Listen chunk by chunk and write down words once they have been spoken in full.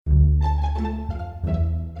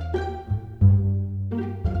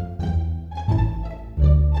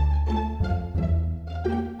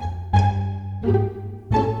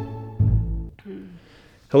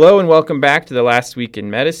Hello and welcome back to the Last Week in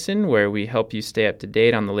Medicine, where we help you stay up to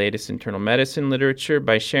date on the latest internal medicine literature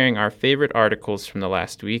by sharing our favorite articles from the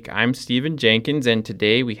last week. I'm Stephen Jenkins, and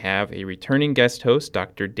today we have a returning guest host,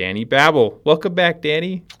 Dr. Danny Babel. Welcome back,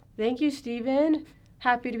 Danny. Thank you, Stephen.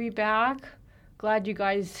 Happy to be back. Glad you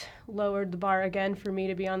guys lowered the bar again for me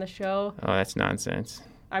to be on the show. Oh, that's nonsense.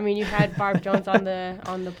 I mean, you had Barb Jones on the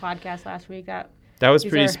podcast last week. That was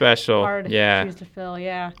pretty special. Hard shoes to fill,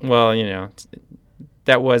 yeah. Well,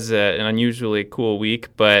 that was an unusually cool week,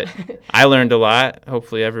 but I learned a lot.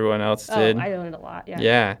 Hopefully everyone else did. I learned a lot, yeah.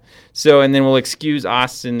 Yeah. So, and then we'll excuse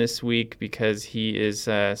Austin this week because he is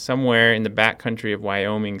somewhere in the backcountry of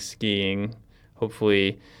Wyoming skiing,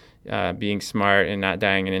 hopefully being smart and not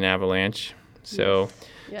dying in an avalanche. So,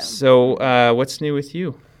 yes. Yeah. So what's new with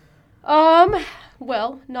you?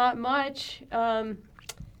 Well, not much. I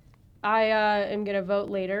am going to vote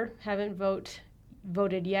later. Haven't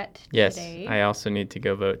voted yet today. Yes, I also need to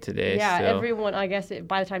go vote today. Yeah, so. Everyone, I guess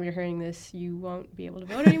by the time you're hearing this, you won't be able to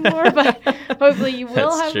vote anymore, but hopefully you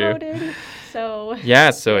will have voted. So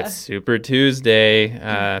it's Super Tuesday.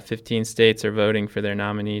 15 states are voting for their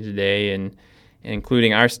nominee today, and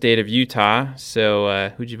including our state of Utah.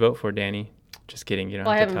 So who'd you vote for, Danny? Just kidding. You don't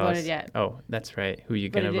have to tell us. I haven't voted yet. Oh, that's right. Who are you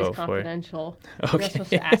going to vote for? But it is confidential. Okay. You're not supposed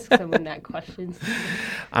to ask someone that question.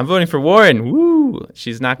 I'm voting for Warren. Woo!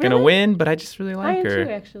 She's not going to win, but I just really like her. I am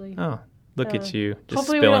too, actually. Oh, look at you. Just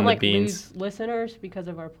hopefully spilling we the beans. Lose listeners because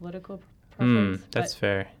of our political preference. That's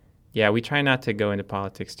fair. Yeah, we try not to go into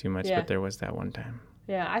politics too much, but there was that one time.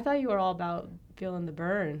 Yeah, I thought you were all about feeling the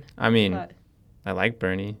burn. I mean, I like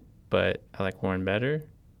Bernie, but I like Warren better.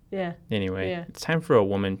 Yeah. Anyway, It's time for a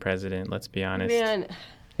woman president, let's be honest. Man.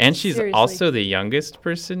 And she's Seriously. also the youngest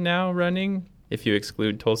person now running, if you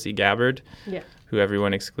exclude Tulsi Gabbard, who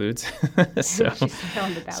everyone excludes. So,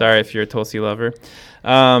 sorry if you're a Tulsi lover.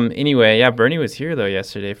 Anyway, Bernie was here, though,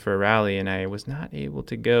 yesterday for a rally, and I was not able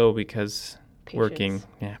to go because working.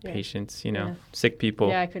 Patients, sick people.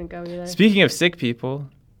 Yeah, I couldn't go either. Speaking of sick people,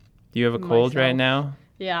 do you have a cold right now?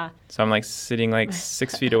 Yeah. So I'm sitting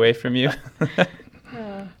 6 feet away from you.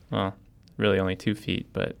 Well, really only 2 feet,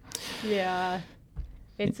 but... Yeah.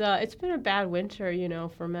 It's been a bad winter,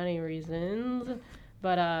 for many reasons,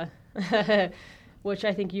 but which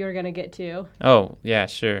I think you're going to get to. Oh, yeah,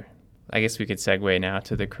 sure. I guess we could segue now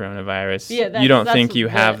to the coronavirus. Yeah, you don't think you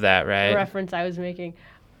have that, right? The reference I was making.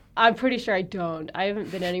 I'm pretty sure I don't. I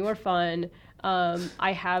haven't been anywhere fun.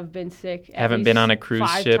 I have been sick. Haven't been on a cruise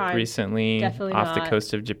ship times. Recently? Definitely off not. the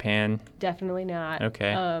coast of Japan? Definitely not.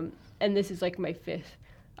 Okay. And this is my 5th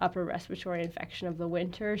upper respiratory infection of the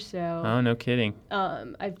winter, so... Oh, no kidding.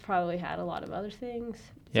 I've probably had a lot of other things.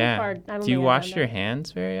 Yeah. So far, Do you wash your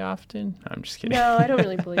hands very often? I'm just kidding. No, I don't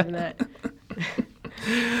really believe in that.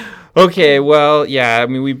 Okay, well,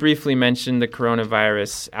 we briefly mentioned the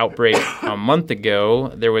coronavirus outbreak a month ago.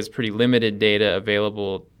 There was pretty limited data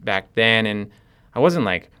available back then, and I wasn't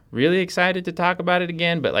really excited to talk about it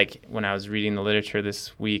again, but when I was reading the literature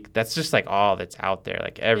this week, that's just all that's out there.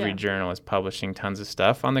 Every journal is publishing tons of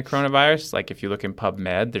stuff on the coronavirus. If you look in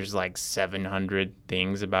PubMed, there's 700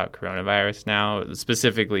 things about coronavirus now,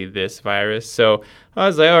 specifically this virus. So I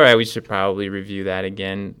was all right, we should probably review that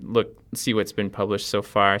again, see what's been published so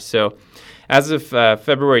far. So as of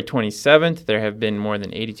February 27th, there have been more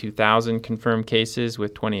than 82,000 confirmed cases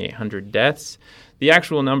with 2,800 deaths. The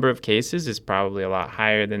actual number of cases is probably a lot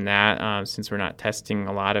higher than that since we're not testing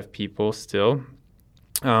a lot of people still.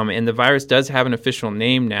 And the virus does have an official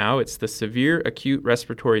name now. It's the Severe Acute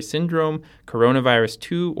Respiratory Syndrome Coronavirus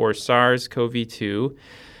 2 or SARS-CoV-2.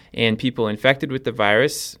 And people infected with the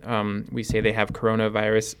virus, we say they have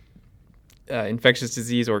coronavirus infectious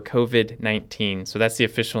disease or COVID-19. So that's the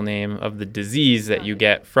official name of the disease that you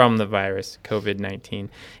get from the virus, COVID-19.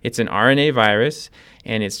 It's an RNA virus,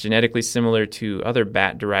 and it's genetically similar to other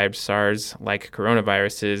bat-derived SARS-like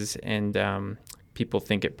coronaviruses, and people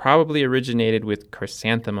think it probably originated with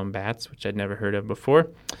chrysanthemum bats, which I'd never heard of before.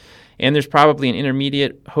 And there's probably an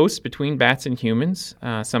intermediate host between bats and humans.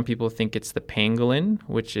 Some people think it's the pangolin,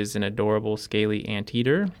 which is an adorable scaly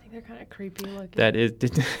anteater. I think they're kind of creepy looking. That is... The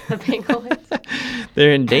pangolins.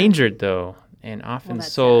 They're endangered, though, and often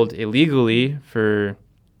sold illegally for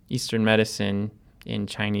Eastern medicine in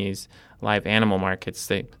Chinese live animal markets.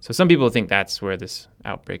 So some people think that's where this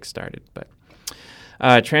outbreak started, but...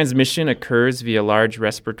 Transmission occurs via large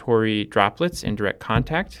respiratory droplets in direct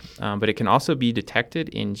contact, but it can also be detected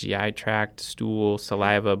in GI tract, stool,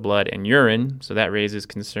 saliva, blood, and urine, so that raises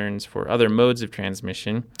concerns for other modes of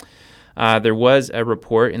transmission. There was a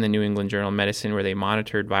report in the New England Journal of Medicine where they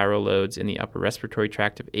monitored viral loads in the upper respiratory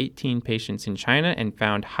tract of 18 patients in China and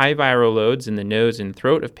found high viral loads in the nose and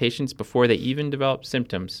throat of patients before they even developed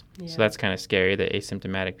symptoms. Yeah. So that's kind of scary that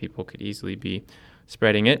asymptomatic people could easily be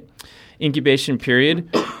spreading it. Incubation period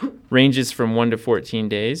ranges from 1 to 14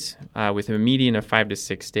 days with a median of 5 to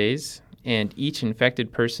 6 days. And each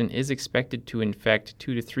infected person is expected to infect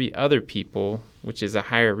 2 to 3 other people, which is a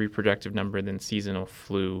higher reproductive number than seasonal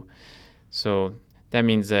flu. So that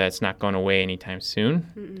means that it's not going away anytime soon.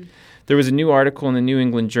 Mm-mm. There was a new article in the New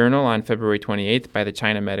England Journal on February 28th by the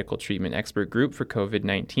China Medical Treatment Expert Group for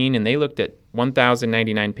COVID-19, and they looked at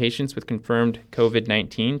 1,099 patients with confirmed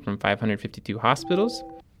COVID-19 from 552 hospitals.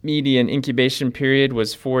 Median incubation period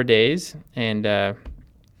was 4 days, and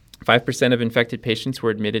 5% of infected patients were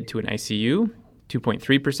admitted to an ICU,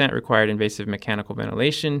 2.3% required invasive mechanical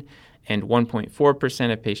ventilation, and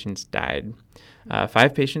 1.4% of patients died.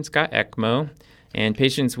 5 patients got ECMO, and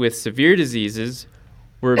patients with severe diseases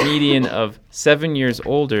were a median of 7 years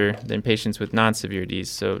older than patients with non-severe disease,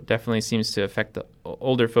 so definitely seems to affect the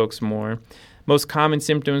older folks more. Most common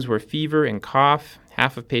symptoms were fever and cough.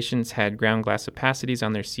 Half of patients had ground glass opacities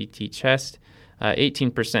on their CT chest.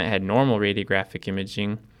 18% had normal radiographic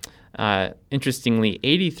imaging. Interestingly,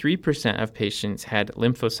 83% of patients had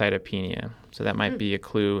lymphocytopenia, so that might be a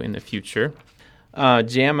clue in the future.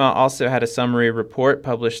 JAMA also had a summary report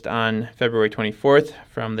published on February 24th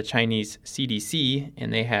from the Chinese CDC,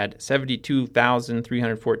 and they had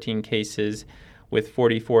 72,314 cases with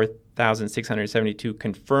 44,672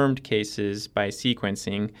 confirmed cases by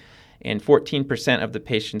sequencing, and 14% of the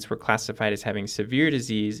patients were classified as having severe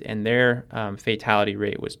disease, and their fatality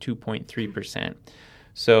rate was 2.3%.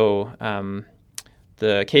 So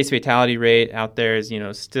the case fatality rate out there is,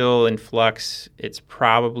 still in flux. It's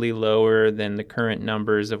probably lower than the current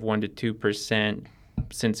numbers of 1 to 2%.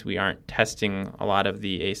 Since we aren't testing a lot of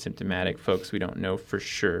the asymptomatic folks, we don't know for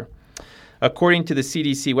sure. According to the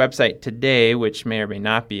CDC website today, which may or may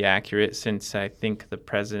not be accurate, since I think the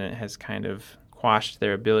president has kind of quashed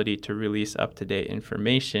their ability to release up-to-date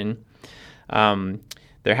information,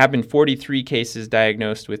 there have been 43 cases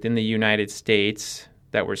diagnosed within the United States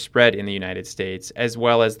that were spread in the United States, as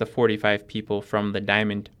well as the 45 people from the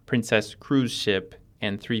Diamond Princess cruise ship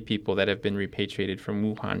and 3 people that have been repatriated from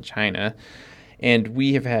Wuhan, China. And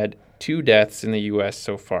we have had 2 deaths in the U.S.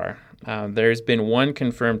 so far. There's been 1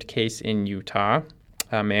 confirmed case in Utah,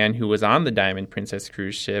 a man who was on the Diamond Princess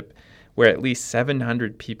cruise ship, where at least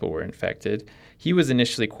 700 people were infected. He was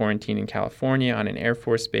initially quarantined in California on an Air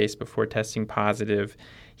Force base before testing positive.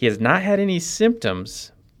 He has not had any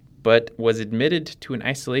symptoms, but was admitted to an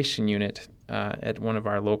isolation unit at one of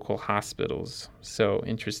our local hospitals. So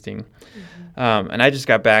interesting. Mm-hmm. And I just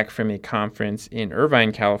got back from a conference in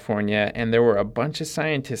Irvine, California, and there were a bunch of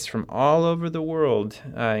scientists from all over the world,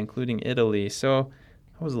 including Italy. So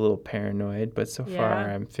I was a little paranoid, but so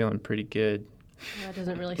far I'm feeling pretty good. That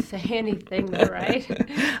doesn't really say anything, though, right?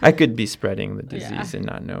 I could be spreading the disease and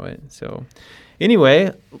not know it. So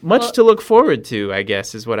anyway, much to look forward to, I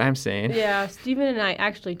guess, is what I'm saying. Yeah, Stephen and I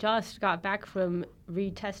actually just got back from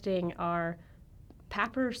retesting our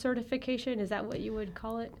PAPR certification. Is that what you would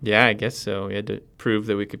call it? Yeah, I guess so. We had to prove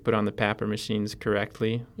that we could put on the PAPR machines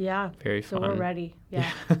correctly. Yeah. Very fun. So we're ready. Yeah.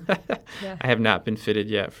 Yeah. I have not been fitted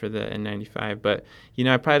yet for the N95, but,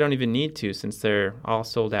 I probably don't even need to since they're all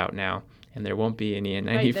sold out now. And there won't be any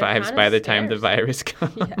N95s by the time the virus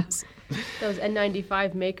comes. Yeah. Those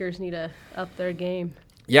N95 makers need to up their game.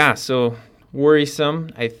 Yeah, so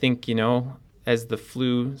worrisome. I think, as the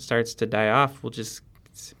flu starts to die off, we'll just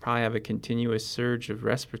probably have a continuous surge of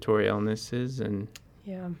respiratory illnesses, and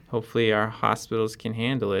hopefully our hospitals can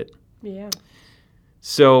handle it. Yeah.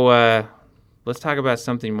 So let's talk about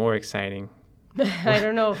something more exciting. I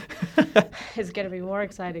don't know. It's going to be more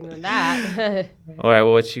exciting than that. All right,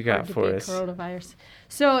 well, what you got for us? Coronavirus.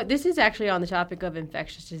 So this is actually on the topic of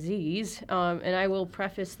infectious disease, and I will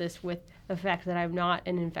preface this with the fact that I'm not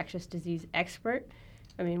an infectious disease expert.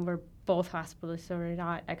 I mean, we're both hospitalists, so we're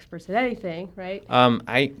not experts at anything, right?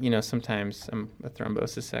 Sometimes I'm a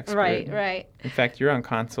thrombosis expert. Right. In fact, you're on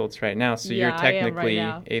consults right now, so you're technically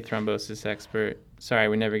a thrombosis expert. Sorry,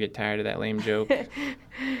 we never get tired of that lame joke.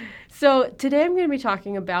 So today I'm going to be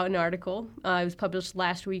talking about an article. It was published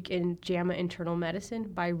last week in JAMA Internal Medicine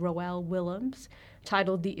by Roel Willems,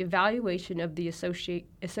 titled The Evaluation of the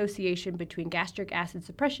Association Between Gastric Acid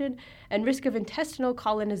Suppression and Risk of Intestinal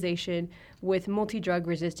Colonization with Multi-Drug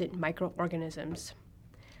Resistant Microorganisms.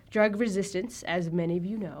 Drug resistance, as many of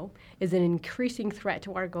you know, is an increasing threat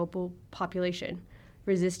to our global population.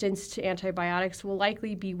 Resistance to antibiotics will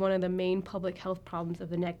likely be one of the main public health problems of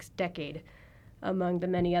the next decade. among the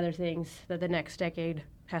many other things that the next decade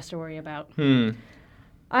has to worry about. Hmm.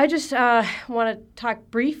 I just want to talk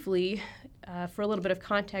briefly for a little bit of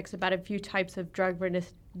context about a few types of drug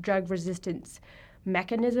resistance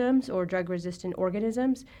mechanisms or drug-resistant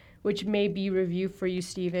organisms, which may be review for you,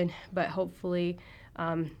 Stephen, but hopefully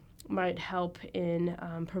might help in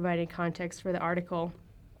providing context for the article.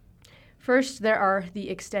 First, there are the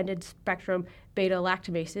extended spectrum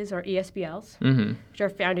beta-lactamases, or ESBLs, which are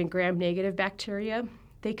found in gram-negative bacteria.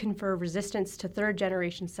 They confer resistance to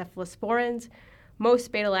third-generation cephalosporins,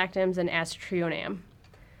 most beta-lactams, and aztreonam.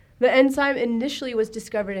 The enzyme initially was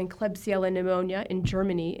discovered in Klebsiella pneumonia in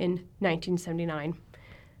Germany in 1979.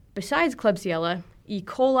 Besides Klebsiella, E.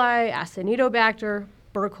 coli, Acinetobacter,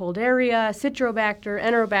 Burkholderia, Citrobacter,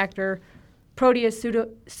 Enterobacter, Proteus,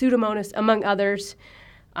 Pseudomonas, among others,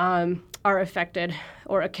 are affected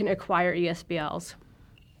or can acquire ESBLs.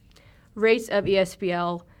 Rates of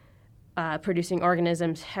ESBL producing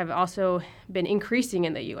organisms have also been increasing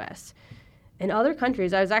in the U.S. In other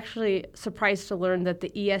countries, I was actually surprised to learn that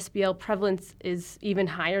the ESBL prevalence is even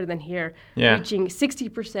higher than here, reaching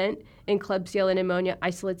 60% in Klebsiella pneumonia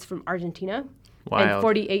isolates from Argentina and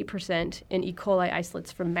 48% in E. coli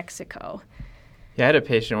isolates from Mexico. Yeah, I had a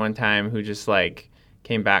patient one time who just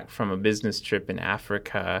came back from a business trip in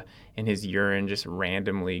Africa, and his urine just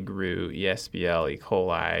randomly grew ESBL, E.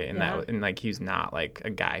 coli, and he's not a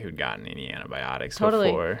guy who'd gotten any antibiotics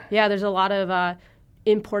before. Yeah, there's a lot of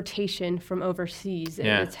importation from overseas, and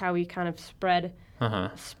it's how we kind of spread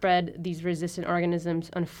these resistant organisms,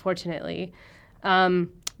 unfortunately.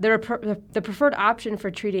 The preferred option for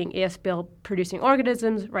treating ESBL-producing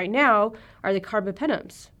organisms right now are the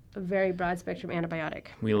carbapenems, a very broad-spectrum antibiotic.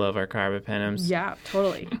 We love our carbapenems. Yeah,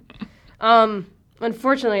 totally.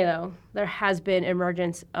 Unfortunately, though, there has been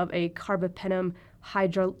emergence of a carbapenem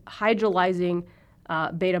hydrolyzing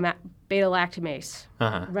beta-lactamase,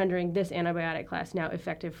 rendering this antibiotic class now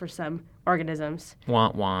effective for some organisms.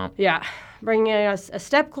 Womp womp. Yeah, bringing us a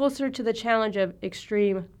step closer to the challenge of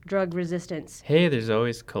extreme drug resistance. Hey, there's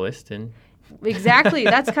always colistin. Exactly.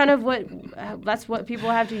 That's kind of what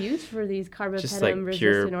people have to use for these carbapenem-resistant just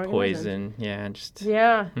pure organisms. Poison.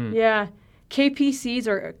 Yeah. KPCs,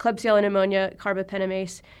 or Klebsiella pneumonia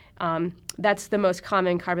carbapenemase, that's the most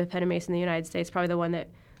common carbapenemase in the United States, probably the one that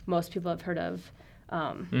most people have heard of.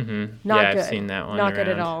 Not good. I've seen that one Not around. good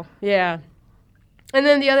at all. Yeah. And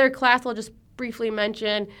then the other class I'll just briefly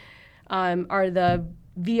mention are the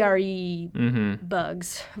VRE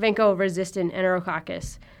bugs, Vanco-resistant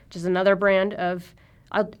Enterococcus, which is another brand of,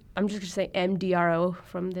 I'm just going to say MDRO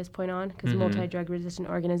from this point on, because multi-drug resistant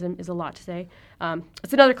organism is a lot to say.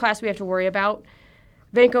 It's another class we have to worry about.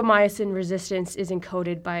 Vancomycin resistance is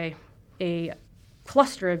encoded by a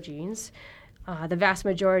cluster of genes. The vast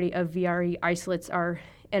majority of VRE isolates are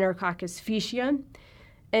Enterococcus faecium,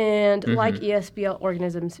 and like ESBL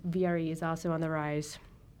organisms, VRE is also on the rise.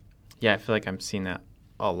 Yeah, I feel like I'm seeing that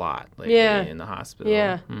a lot lately in the hospital.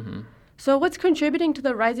 Yeah. So what's contributing to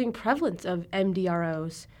the rising prevalence of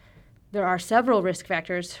MDROs? There are several risk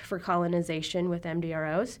factors for colonization with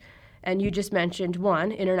MDROs, and you just mentioned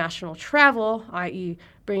one, international travel, i.e.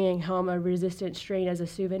 bringing home a resistant strain as a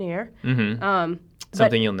souvenir.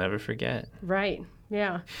 Something you'll never forget. Right,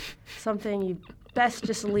 yeah. Something you best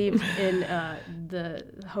just leave in the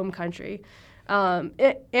home country.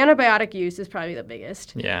 Antibiotic use is probably the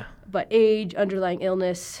biggest. Yeah. But age, underlying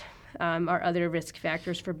illness are other risk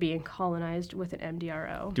factors for being colonized with an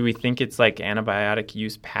MDRO. Do we think it's antibiotic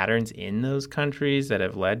use patterns in those countries that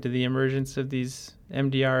have led to the emergence of these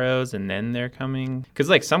MDROs, and then they're coming?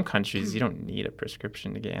 Because some countries, you don't need a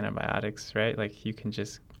prescription to get antibiotics, right? You can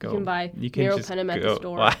just go. You can buy Miropenem at the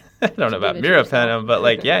store. Well, I don't know about Miropenem,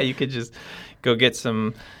 but you could just go get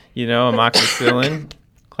some, amoxicillin,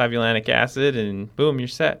 clavulanic acid, and boom, you're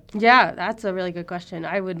set. Yeah, that's a really good question.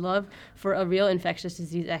 I would love for a real infectious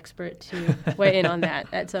disease expert to weigh in on that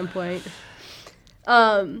at some point.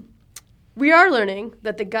 We are learning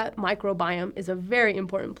that the gut microbiome is a very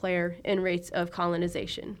important player in rates of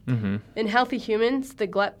colonization. In healthy humans, the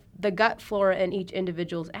gut flora in each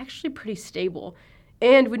individual is actually pretty stable.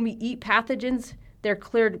 And when we eat pathogens, they're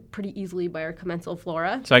cleared pretty easily by our commensal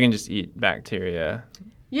flora. So I can just eat bacteria.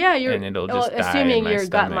 Yeah, and it'll just die assuming in my your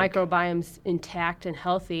stomach. gut microbiome's intact and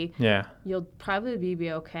healthy. Yeah. You'll probably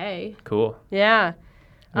be okay. Cool. Yeah.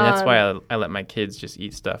 That's why I let my kids just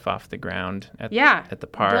eat stuff off the ground at the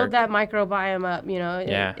park. Build that microbiome up,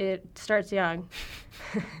 It starts young.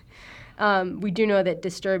 We do know that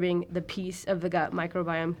disturbing the peace of the gut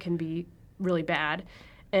microbiome can be really bad.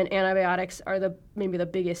 And antibiotics are maybe the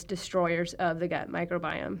biggest destroyers of the gut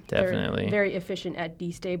microbiome. Definitely. They're very efficient at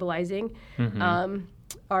destabilizing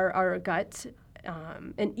our guts.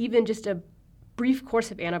 And even just a brief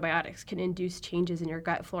course of antibiotics can induce changes in your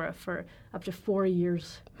gut flora for up to 4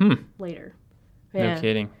 years later. No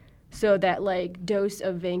kidding. So that like dose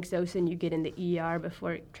of vancomycin you get in the ER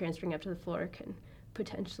before transferring up to the floor can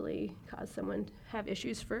potentially cause someone to have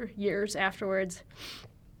issues for years afterwards.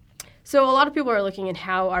 So a lot of people are looking at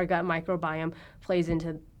how our gut microbiome plays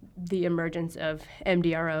into the emergence of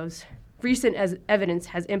MDROs. Recent evidence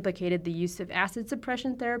has implicated the use of acid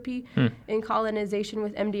suppression therapy in colonization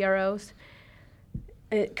with MDROs.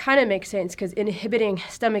 It kind of makes sense because inhibiting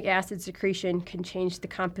stomach acid secretion can change the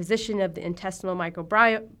composition of the intestinal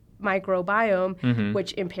microbiome,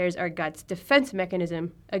 which impairs our gut's defense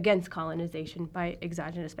mechanism against colonization by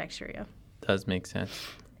exogenous bacteria. Does make sense.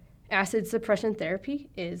 Acid suppression therapy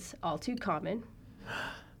is all too common.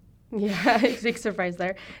 Yeah, big surprise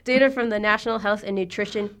there. Data from the National Health and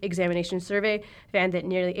Nutrition Examination Survey found that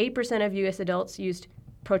nearly 8% of U.S. adults used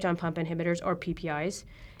proton pump inhibitors, or PPIs.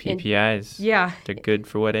 PPIs. Yeah. They're good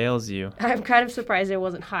for what ails you. I'm kind of surprised it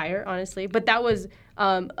wasn't higher, honestly. But that was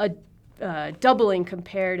a doubling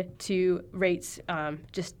compared to rates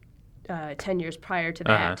just 10 years prior to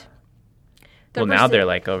that. Well, now they're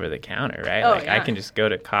like over the counter, right? Oh, like yeah. I can just go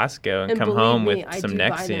to Costco and come believe home me, with some I do Nexium.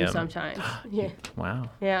 buy them sometimes. Yeah. Wow.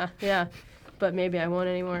 Yeah. But maybe I won't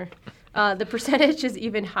anymore. The percentage is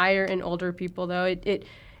even higher in older people, though. It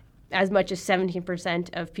as much as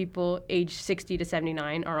 17% of people aged 60 to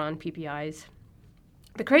 79 are on PPIs.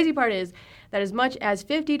 The crazy part is that as much as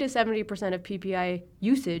 50 to 70% of PPI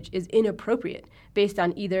usage is inappropriate based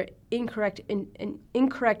on either incorrect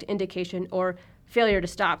indication or failure to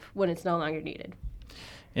stop when it's no longer needed.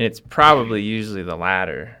 And it's probably usually the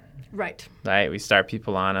latter. Right. Right? We start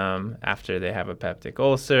people on them after they have a peptic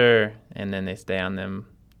ulcer, and then they stay on them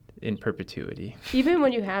in perpetuity. Even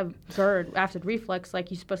when you have GERD, acid reflux,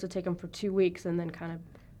 like you're supposed to take them for 2 weeks and then kind of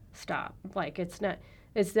stop. Like it's not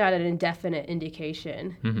an indefinite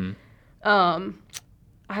indication. Mm-hmm.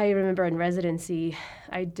 I remember in residency,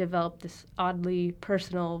 I developed this oddly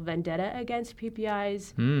personal vendetta against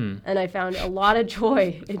PPIs, and I found a lot of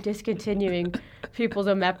joy in discontinuing people's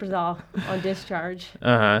omeprazole on discharge.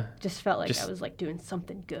 Just felt like I was like doing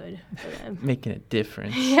something good for them. Making a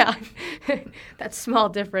difference. Yeah, that small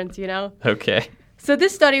difference, you know? Okay. So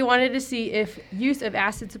this study wanted to see if use of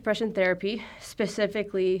acid suppression therapy,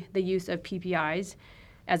 specifically the use of PPIs,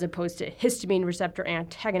 as opposed to histamine receptor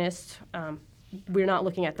antagonists, we're not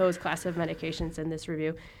looking at those class of medications in this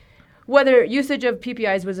review, whether usage of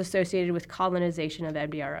PPIs was associated with colonization of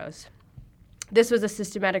MDROs. This was a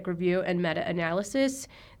systematic review and meta-analysis.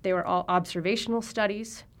 They were all observational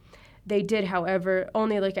studies. They did, however,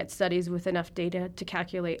 only look at studies with enough data to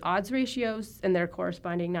calculate odds ratios and their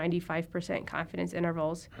corresponding 95% confidence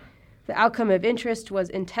intervals. The outcome of interest was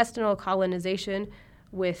intestinal colonization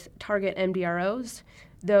with target MDROs,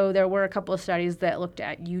 though there were a couple of studies that looked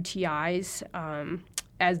at UTIs,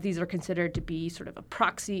 as these are considered to be sort of a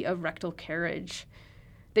proxy of rectal carriage.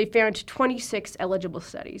 They found 26 eligible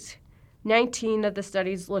studies. 19 of the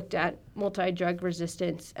studies looked at multi-drug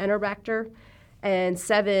resistant Enterobacter, and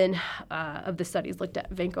 7 of the studies looked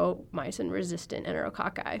at vancomycin-resistant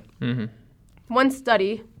Enterococci. Mm-hmm. One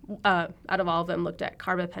study, out of all of them, looked at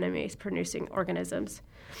carbapenemase-producing organisms.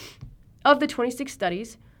 Of the 26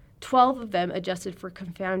 studies, 12 of them adjusted for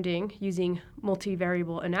confounding using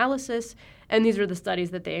multivariable analysis, and these were the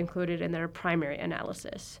studies that they included in their primary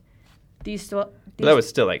analysis. That was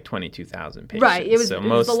still like 22,000 patients. Right, it was the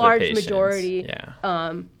large patients, majority.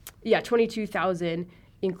 Yeah. 22,000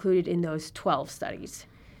 included in those 12 studies.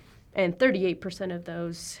 And 38% of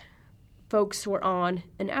those folks were on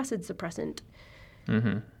an acid suppressant.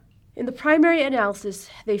 Mm-hmm. In the primary analysis,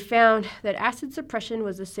 they found that acid suppression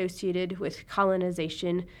was associated with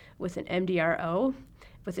colonization with an MDRO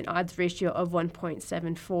with an odds ratio of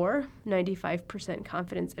 1.74, 95%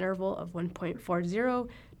 confidence interval of 1.40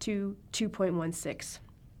 to 2.16.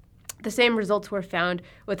 The same results were found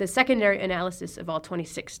with a secondary analysis of all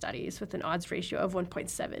 26 studies with an odds ratio of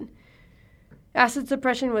 1.7. Acid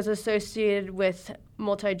suppression was associated with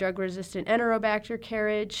multi-drug resistant Enterobacter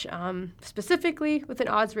carriage, specifically with an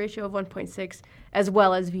odds ratio of 1.6, as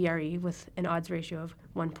well as VRE with an odds ratio of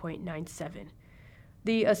 1.97.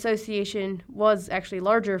 The association was actually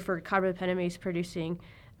larger for carbapenemase-producing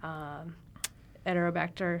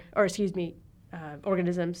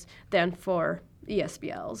organisms than for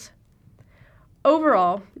ESBLs.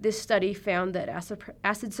 Overall, this study found that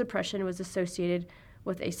acid suppression was associated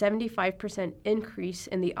with a 75% increase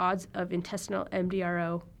in the odds of intestinal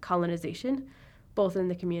MDRO colonization, both in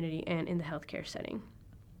the community and in the healthcare setting.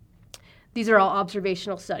 These are all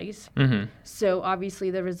observational studies, so obviously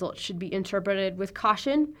the results should be interpreted with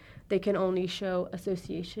caution. they can only show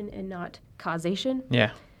association and not causation.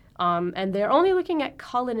 Yeah. And they're only looking at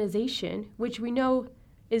colonization, which we know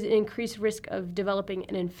is an increased risk of developing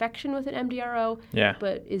an infection with an MDRO,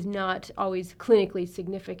 but is not always clinically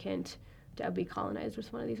significant to be colonized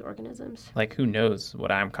with one of these organisms. Like, who knows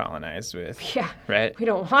what I'm colonized with? Yeah. Right? We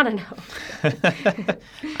don't want to know.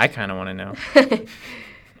 I kind of want to know.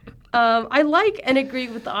 I like and agree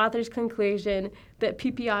with the author's conclusion that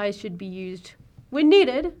PPIs should be used when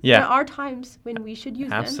needed. Yeah. There are times when we should use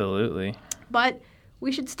them. Absolutely. But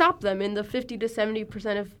we should stop them in the 50 to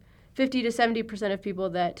 70% of people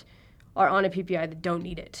that are on a PPI that don't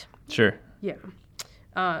need it. Sure. Yeah.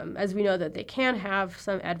 As we know that they can have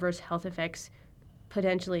some adverse health effects,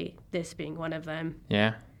 potentially this being one of them.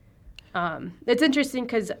 Yeah. It's interesting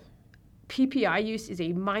because PPI use is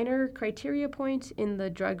a minor criteria point in the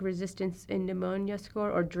drug resistance in pneumonia score,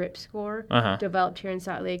 or DRIP score, developed here in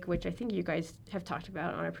Salt Lake, which I think you guys have talked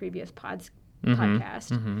about on a previous podcast.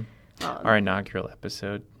 Mm-hmm. Our inaugural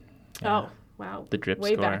episode. Yeah. Oh, wow. The DRIP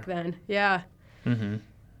Way score. back then. Yeah. Mm-hmm.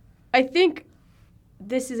 I think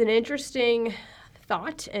this is an interesting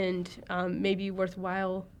thought and maybe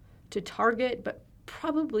worthwhile to target, but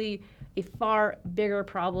probably a far bigger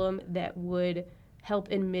problem that would help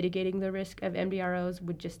in mitigating the risk of MDROs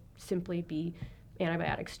would just simply be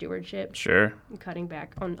antibiotic stewardship. Sure. Cutting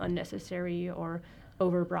back on unnecessary or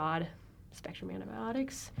overbroad spectrum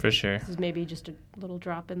antibiotics. For sure. This is maybe just a little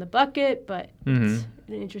drop in the bucket, but it's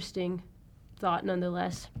an interesting thought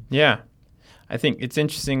nonetheless. Yeah. I think it's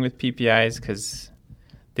interesting with PPIs because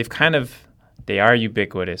they are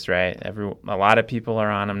ubiquitous, right? A lot of people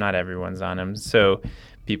are on them. Not everyone's on them. So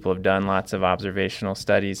people have done lots of observational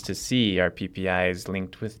studies to see, are PPIs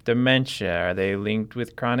linked with dementia? Are they linked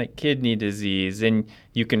with chronic kidney disease? And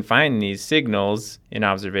you can find these signals in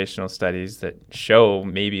observational studies that show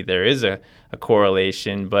maybe there is a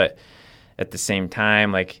correlation, but at the same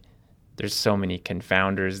time, like, there's so many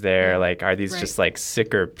confounders there. Like, are these just like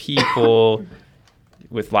sicker people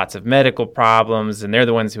with lots of medical problems, and they're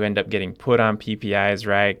the ones who end up getting put on PPIs,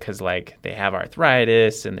 right? Because, like, they have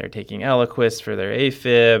arthritis and they're taking Eliquis for their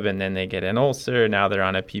AFib, and then they get an ulcer. Now they're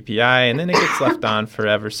on a PPI, and then it gets left on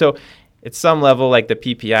forever. So at some level, like, the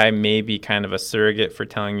PPI may be kind of a surrogate for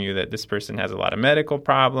telling you that this person has a lot of medical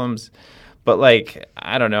problems. But, like,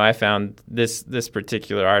 I don't know, I found this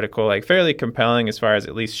particular article, like, fairly compelling as far as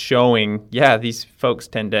at least showing, these folks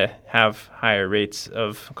tend to have higher rates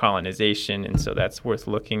of colonization, and so that's worth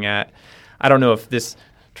looking at. I don't know if this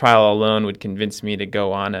trial alone would convince me to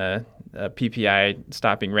go on a PPI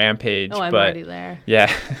stopping rampage. Oh, I'm already there.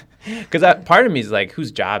 Yeah, because part of me is like,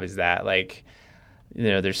 whose job is that? Like, you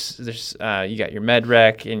know, there's you got your med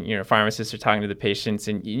rec, and, you know, pharmacists are talking to the patients,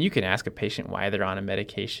 and you can ask a patient why they're on a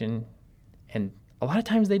medication. And a lot of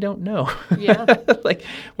times they don't know. Yeah. Like,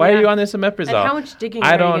 why are you on this omeprazole? And how much digging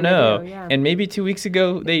I are don't you know. do? Yeah. And maybe 2 weeks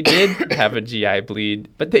ago they did have a GI bleed,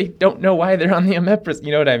 but they don't know why they're on the omeprazole.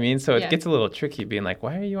 You know what I mean? So it gets a little tricky being like,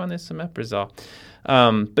 why are you on this omeprazole?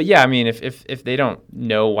 But yeah, I mean, if they don't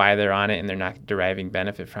know why they're on it and they're not deriving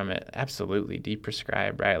benefit from it, absolutely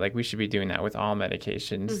deprescribe, right? Like, we should be doing that with all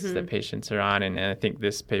medications that patients are on. And I think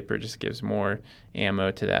this paper just gives more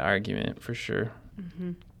ammo to that argument for sure.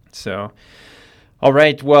 So, all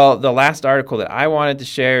right. Well, the last article that I wanted to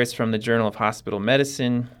share is from the Journal of Hospital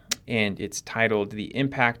Medicine, and it's titled "The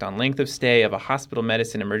Impact on Length of Stay of a Hospital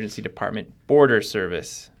Medicine Emergency Department Boarder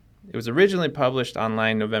Service." It was originally published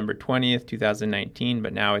online November 20th, 2019,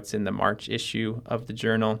 but now it's in the March issue of the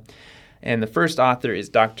journal. And the first author is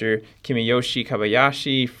Dr. Kimiyoshi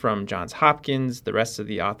Kobayashi from Johns Hopkins. The rest of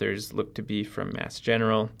the authors look to be from Mass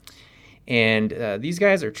General. And these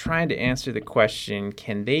guys are trying to answer the question,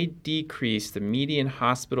 can they decrease the median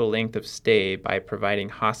hospital length of stay by providing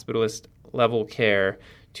hospitalist-level care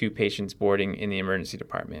to patients boarding in the emergency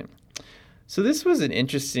department? So this was an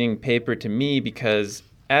interesting paper to me because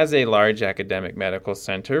as a large academic medical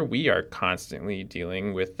center, we are constantly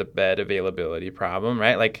dealing with the bed availability problem,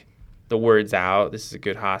 right? Like, the word's out, this is a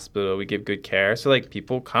good hospital, we give good care. So, like,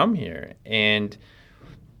 people come here, and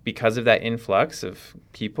because of that influx of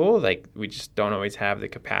people, like, we just don't always have the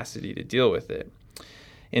capacity to deal with it.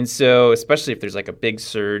 And so, especially if there's like a big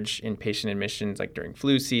surge in patient admissions, like during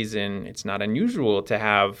flu season, it's not unusual to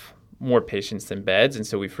have more patients than beds. And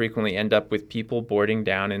so we frequently end up with people boarding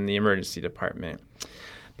down in the emergency department.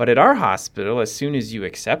 But at our hospital, as soon as you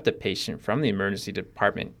accept a patient from the emergency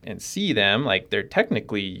department and see them, like, they're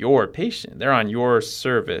technically your patient. They're on your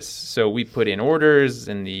service. So we put in orders,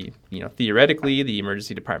 and theoretically, the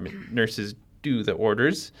emergency department nurses do the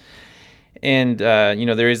orders. And,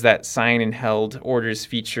 there is that sign and held orders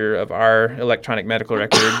feature of our electronic medical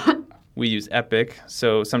record we use Epic,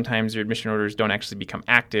 so sometimes your admission orders don't actually become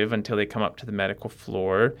active until they come up to the medical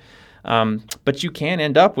floor. But you can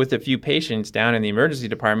end up with a few patients down in the emergency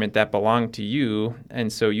department that belong to you.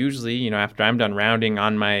 And so usually, after I'm done rounding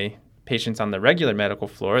on my patients on the regular medical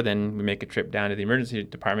floor, then we make a trip down to the emergency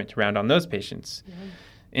department to round on those patients. Yeah.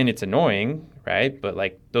 And it's annoying, right? But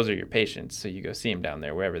those are your patients, so you go see them down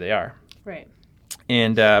there wherever they are. Right.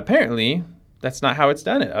 And apparently that's not how it's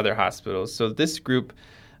done at other hospitals. So this group,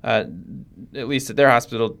 at least at their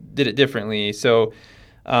hospital, did it differently. So,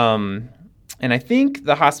 and I think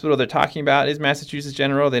the hospital they're talking about is Massachusetts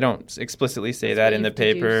General. They don't explicitly say that in the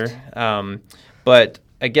paper. But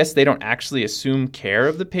I guess they don't actually assume care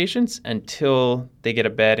of the patients until they get a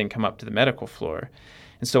bed and come up to the medical floor.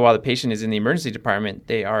 And so while the patient is in the emergency department,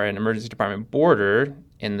 they are an emergency department boarder,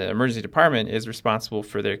 and the emergency department is responsible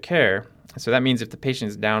for their care. So that means if the patient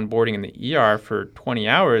is down boarding in the ER for 20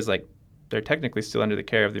 hours, they're technically still under the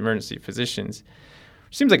care of the emergency physicians.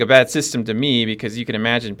 Which seems like a bad system to me, because you can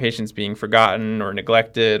imagine patients being forgotten or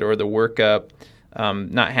neglected, or the workup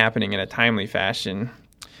not happening in a timely fashion.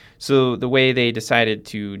 So the way they decided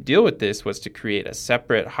to deal with this was to create a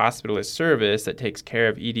separate hospitalist service that takes care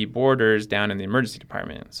of ED boarders down in the emergency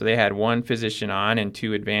department. So they had one physician on and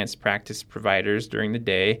 2 advanced practice providers during the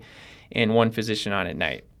day and 1 physician on at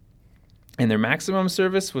night. And their maximum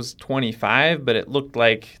service was 25, but it looked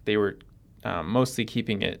like they were mostly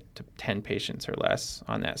keeping it to 10 patients or less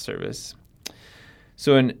on that service.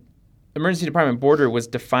 So an emergency department boarder was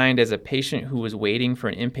defined as a patient who was waiting for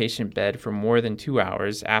an inpatient bed for more than 2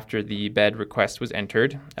 hours after the bed request was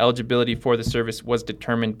entered. Eligibility for the service was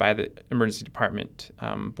determined by the emergency department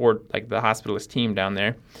board, like the hospitalist team down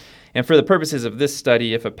there. And for the purposes of this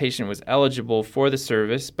study, if a patient was eligible for the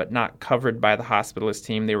service but not covered by the hospitalist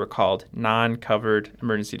team, they were called non-covered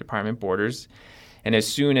emergency department boarders. And as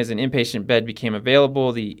soon as an inpatient bed became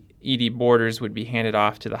available, the ED boarders would be handed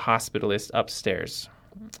off to the hospitalist upstairs.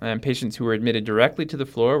 And patients who were admitted directly to the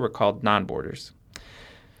floor were called non-boarders.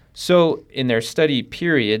 So in their study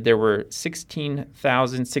period, there were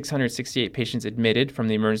 16,668 patients admitted from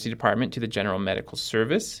the emergency department to the general medical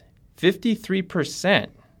service. 53%,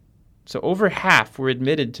 so over half, were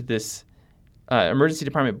admitted to this emergency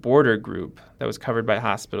department boarder group that was covered by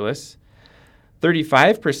hospitalists.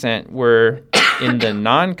 35% were in the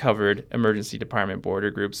non-covered emergency department boarder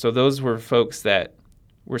group. So those were folks that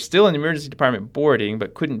were still in the emergency department boarding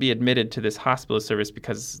but couldn't be admitted to this hospital service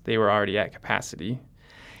because they were already at capacity.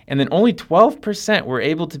 And then only 12% were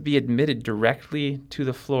able to be admitted directly to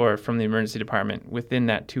the floor from the emergency department within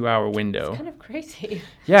that 2-hour window. It's kind of crazy.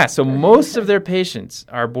 Yeah, so most of their patients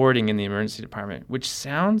are boarding in the emergency department, which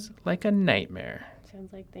sounds like a nightmare.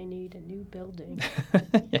 Sounds like they need a new building.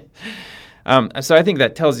 Yeah. So I think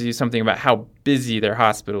that tells you something about how busy their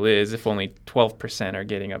hospital is if only 12% are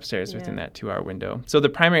getting upstairs within that 2-hour window. So the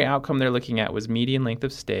primary outcome they're looking at was median length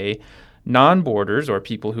of stay. Non-boarders, or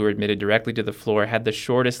people who were admitted directly to the floor, had the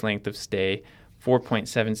shortest length of stay,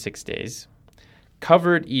 4.76 days.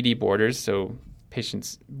 Covered ED boarders, so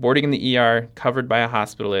patients boarding in the ER covered by a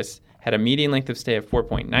hospitalist, had a median length of stay of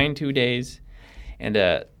 4.92 days. And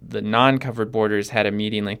the non-covered boarders had a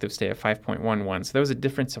median length of stay of 5.11. So there was a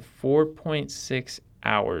difference of 4.6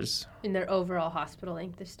 hours. In their overall hospital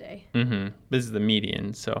length of stay. Mm-hmm. This is the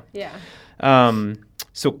median, so. Yeah.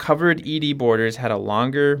 So covered ED boarders had a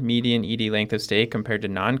longer median ED length of stay compared to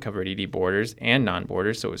non-covered ED boarders and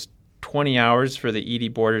non-boarders. So it was 20 hours for the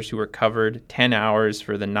ED boarders who were covered, 10 hours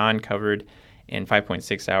for the non-covered, and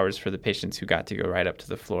 5.6 hours for the patients who got to go right up to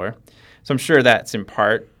the floor. So I'm sure that's in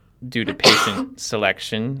part due to patient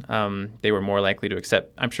selection. They were more likely to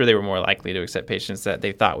accept patients that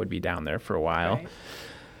they thought would be down there for a while. Right.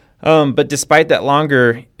 But despite that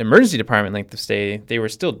longer emergency department length of stay, they were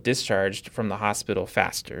still discharged from the hospital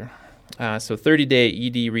faster. So 30-day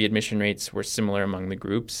ED readmission rates were similar among the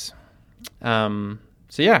groups. I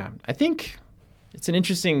think it's an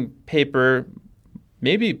interesting paper,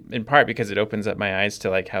 maybe in part because it opens up my eyes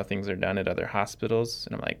to how things are done at other hospitals.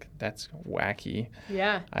 And I'm like, that's wacky.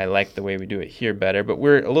 Yeah. I like the way we do it here better. But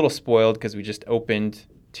we're a little spoiled because we just opened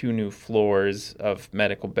 2 new floors of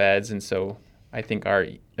medical beds. And so I think our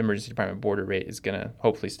emergency department boarder rate is going to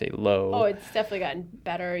hopefully stay low. Oh, it's definitely gotten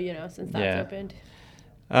better, since that's opened.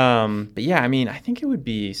 I think it would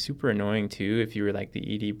be super annoying, too, if you were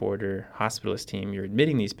the ED boarder hospitalist team. You're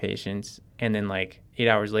admitting these patients, and then 8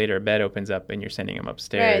 hours later, a bed opens up, and you're sending them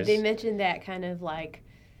upstairs. Right, they mentioned that kind of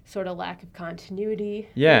sort of lack of continuity.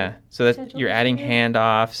 Yeah, so that you're adding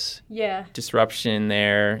handoffs, disruption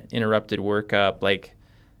there, interrupted workup.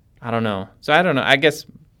 I don't know. So I don't know. I guess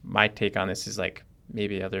my take on this is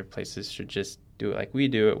maybe other places should just do it like we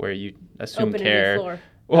do it, where you assume care,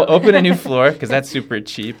 Well, open a new floor because that's super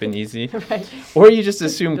cheap and easy. Right. Or you just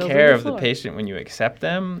assume build a care new of the floor. patient when you accept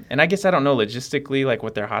them. And I guess I don't know logistically like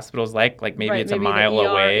what their hospital's like. Like maybe Right, it's maybe a the mile ER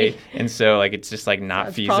away. And so like it's just like not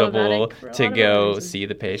Sounds feasible problematic for a to lot of go reasons. see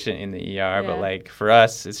the patient in the ER. But Yeah. like for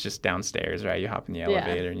us, it's just downstairs, right? You hop in the Yeah.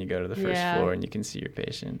 elevator and you go to the first Yeah. floor and you can see your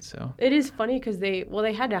patient. So It is funny because they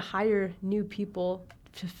had to hire new people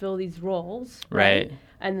to fill these roles, Right.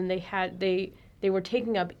 And then they were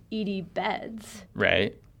taking up ED beds.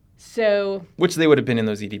 right. So Which they would have been in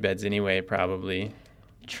those ED beds anyway, probably.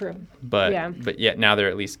 true. But Yeah. but yet now they're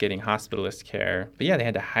at least getting hospitalist care. But yeah, they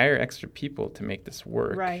had to hire extra people to make this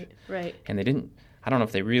work. Right. And they didn't. I don't know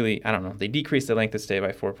if they really. I don't know. They decreased the length of stay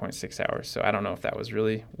by 4.6 hours. So I don't know if that was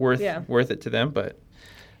really worth it to them. But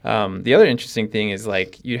the other interesting thing is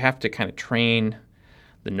like you have to kind of train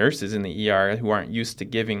the nurses in the ER who aren't used to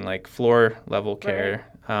giving like floor level care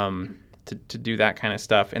to do that kind of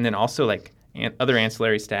stuff, and then also like other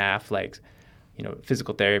ancillary staff like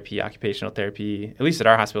physical therapy, occupational therapy. At least at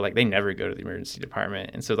our hospital, like they never go to the emergency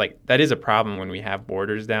department, and so like that is a problem when we have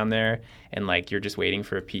boarders down there, and like you're just waiting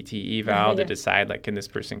for a PT eval to decide like can this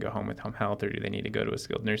person go home with home health or do they need to go to a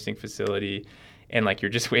skilled nursing facility, and like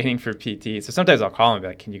you're just waiting for PT. So sometimes I'll call them and be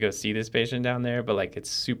like, can you go see this patient down there? But like it's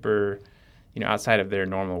super, outside of their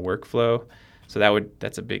normal workflow, so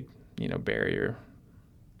that's a big barrier,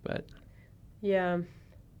 but. Yeah,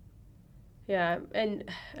 and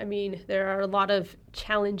I mean, there are a lot of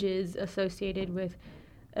challenges associated with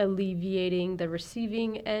alleviating the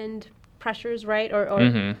receiving end pressures, right? Or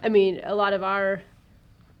I mean, a lot of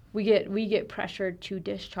we get pressured to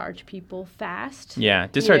discharge people fast. Yeah,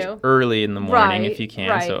 discharge early in the morning if you can,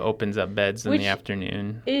 right. so it opens up beds in Which the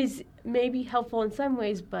afternoon. Is maybe helpful in some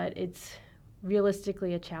ways, but it's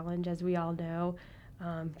realistically a challenge, as we all know.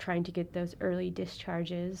 Trying to get those early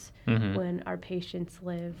discharges when our patients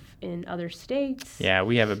live in other states. Yeah,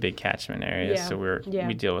 we have a big catchment area, so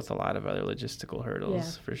we deal with a lot of other logistical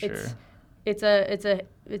hurdles for sure. It's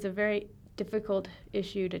a very difficult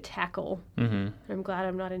issue to tackle. I'm glad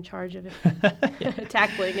I'm not in charge of it,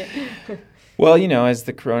 tackling it. Well, as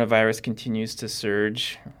the coronavirus continues to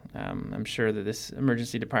surge, I'm sure that this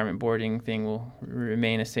emergency department boarding thing will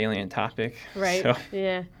remain a salient topic. Right. So.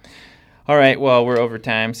 Yeah. All right, well, we're over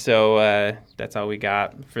time, so that's all we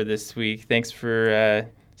got for this week. Thanks for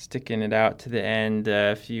sticking it out to the end.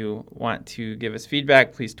 If you want to give us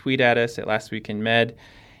feedback, please tweet at us at Last Week in Med,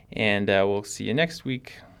 and we'll see you next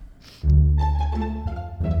week.